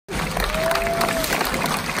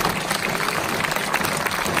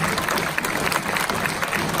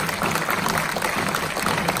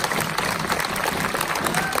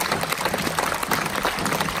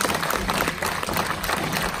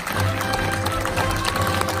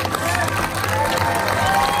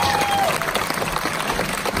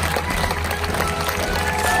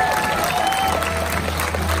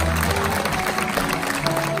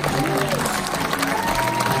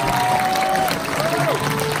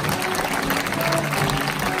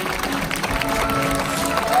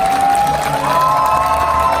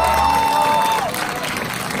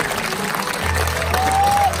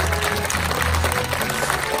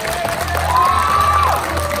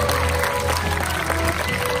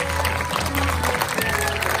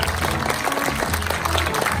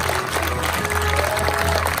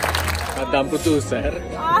ang producer.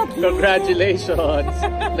 Congratulations!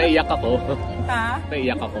 Naiyak ako. Ha?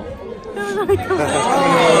 Naiyak ako.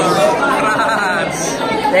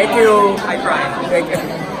 Thank you. I cried. Thank you.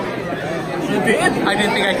 You did? I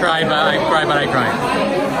didn't think I cried, but I cried.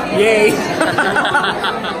 Yay!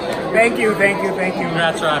 Thank you.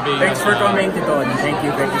 Congrats, Robbie. Thanks for coming, Tito. Thank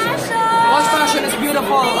you so much. Watch fashion is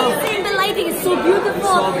beautiful. The lighting is so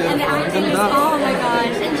beautiful. And the acting is, oh my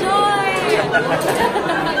gosh. Enjoy!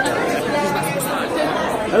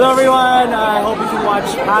 Hello everyone, I hope you can watch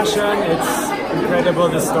Passion. It's incredible,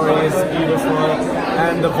 the story is beautiful,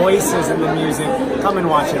 and the voices and the music. Come and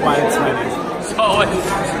watch it while it's running. So,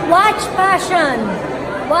 Watch Passion!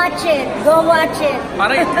 Watch it! Go watch it!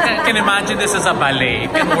 parang I can imagine this as a ballet.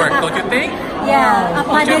 It can work, don't you think? Yeah, a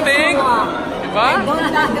Don't you padded think? walk. Diba?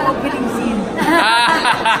 The opening scene.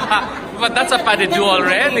 But that's a padidu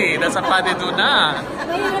already. That's a padidu na.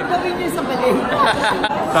 Mahirap gawin yun sa ballet.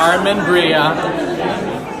 Carmen Bria.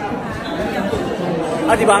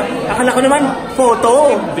 Diba? Akala ko naman,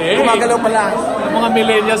 photo. Hindi. Gumagalaw pala. Mga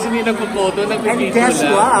millennials hindi nagpo-photo, And nagpo-video guess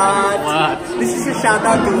lang. what? This is a shout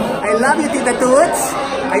out to I love you, Tita Toots.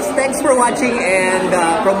 Thanks for watching and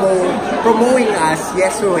promoting us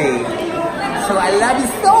yesterday. So I love you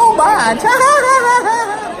so much.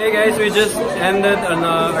 Hey guys, we just ended on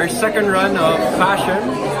our second run of Passion.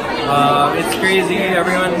 It's crazy,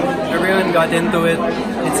 everyone got into it.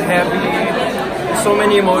 It's heavy. So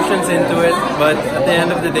many emotions into it, but at the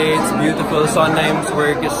end of the day, it's beautiful. Sondheim's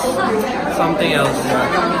work is something else.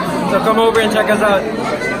 So come over and check us out.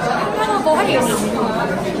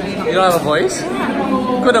 You don't have a voice?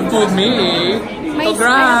 Could have fooled me.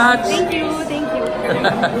 Congrats! Thank you.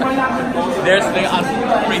 There's the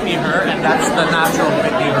pretty her, and that's the natural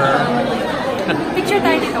pretty her. Picture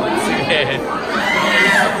tayo dito.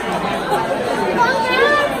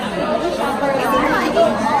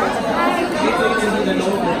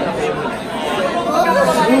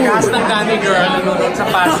 Cast ng Gandhi Girl nanonood sa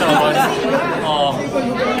Passion. Oh.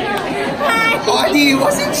 Audie,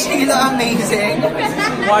 wasn't Sheila amazing?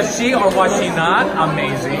 Was she or was she not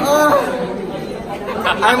amazing?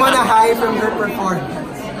 I'm on a high from her performance.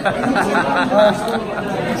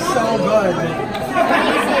 So good.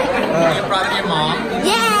 You proud of your mom?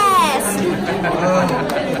 Yes!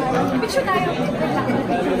 Picture tayo.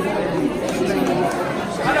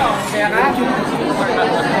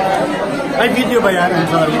 May video ba yan? I'm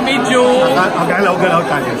sorry. Video! Galaw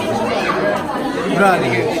tayo. Congrats!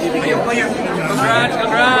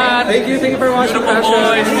 Thank you for watching Beautiful Passion.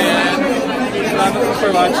 boys, man. Salamat for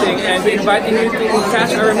watching, and we invite you to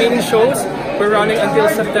catch our remaining shows. We're running until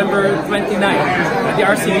September 29 at the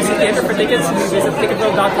RCBC Theater. For tickets, you visit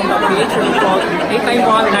ticketworld.com.ph or call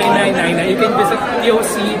 891-9999. You can visit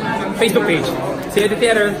TOC Facebook page. See you at the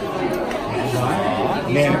theater.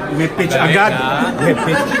 May pitch agad. May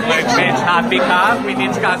pitch. May pitch. Happy ka?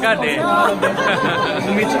 Minutes ka agad eh.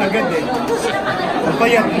 Pitch agad eh. Ang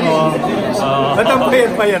payat mo. Ba't ang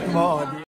payat mo?